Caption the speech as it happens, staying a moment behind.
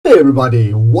Hey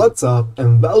everybody, what's up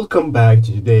and welcome back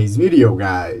to today's video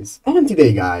guys. And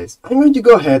today guys, I'm going to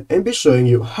go ahead and be showing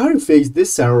you how to fix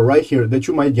this error right here that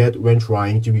you might get when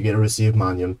trying to receive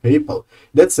money on PayPal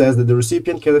that says that the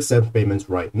recipient can accept payments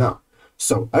right now.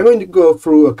 So I'm going to go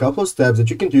through a couple of steps that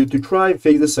you can do to try and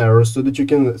fix this error so that you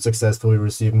can successfully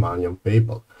receive money on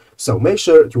PayPal. So make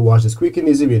sure to watch this quick and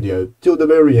easy video till the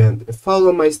very end and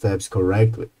follow my steps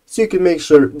correctly so you can make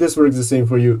sure this works the same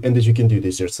for you and that you can do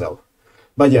this yourself.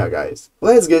 But yeah guys,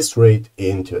 let's get straight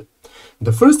into it.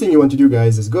 The first thing you want to do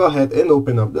guys is go ahead and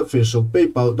open up the official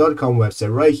paypal.com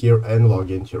website right here and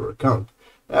log into your account.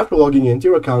 After logging into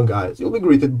your account guys, you'll be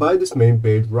greeted by this main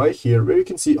page right here where you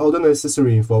can see all the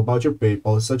necessary info about your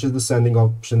PayPal, such as the sending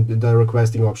option, the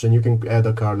requesting option, you can add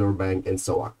a card or bank and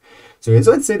so on. So guys,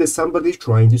 let's say that somebody's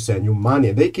trying to send you money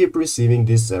and they keep receiving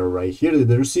this error right here that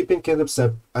the recipient can't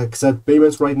accept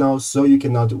payments right now, so you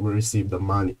cannot receive the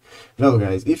money. Now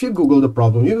guys, if you Google the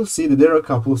problem, you will see that there are a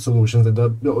couple of solutions that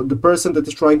the person that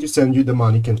is trying to send you the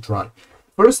money can try.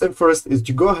 First is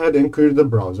to go ahead and clear the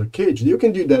browser cache. You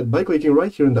can do that by clicking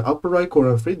right here in the upper right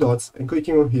corner, three dots, and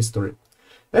clicking on history.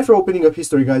 After opening up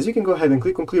history guys, you can go ahead and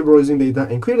click on clear browsing data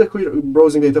and clear the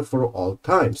browsing data for all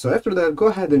time. So after that, go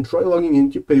ahead and try logging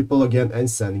into PayPal again and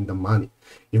sending the money.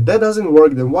 If that doesn't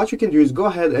work, then what you can do is go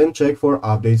ahead and check for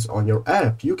updates on your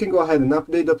app. You can go ahead and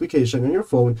update the application on your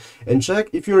phone and check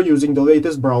if you're using the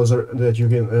latest browser that you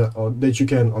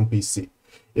can on PC.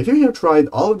 If you have tried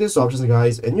all of these options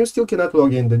guys and you still cannot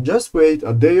log in, then just wait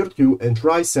a day or two and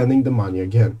try sending the money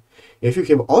again. If you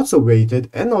have also waited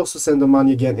and also sent the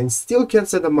money again and still can't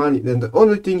send the money, then the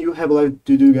only thing you have left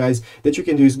to do guys that you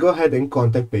can do is go ahead and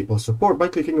contact PayPal support by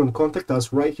clicking on contact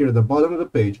us right here at the bottom of the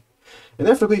page. And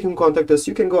after clicking contact us,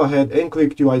 you can go ahead and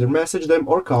click to either message them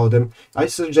or call them. I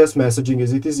suggest messaging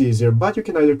as it is easier, but you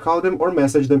can either call them or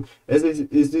message them as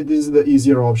it is the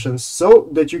easier option, so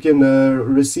that you can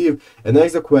receive and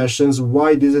ask the questions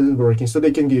why this isn't working, so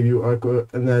they can give you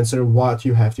an answer what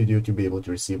you have to do to be able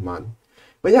to receive money.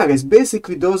 But yeah guys,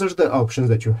 basically those are the options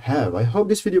that you have. I hope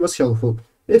this video was helpful.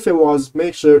 If it was,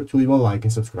 make sure to leave a like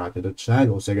and subscribe to the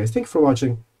channel. So guys, thank you for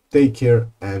watching, take care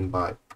and bye.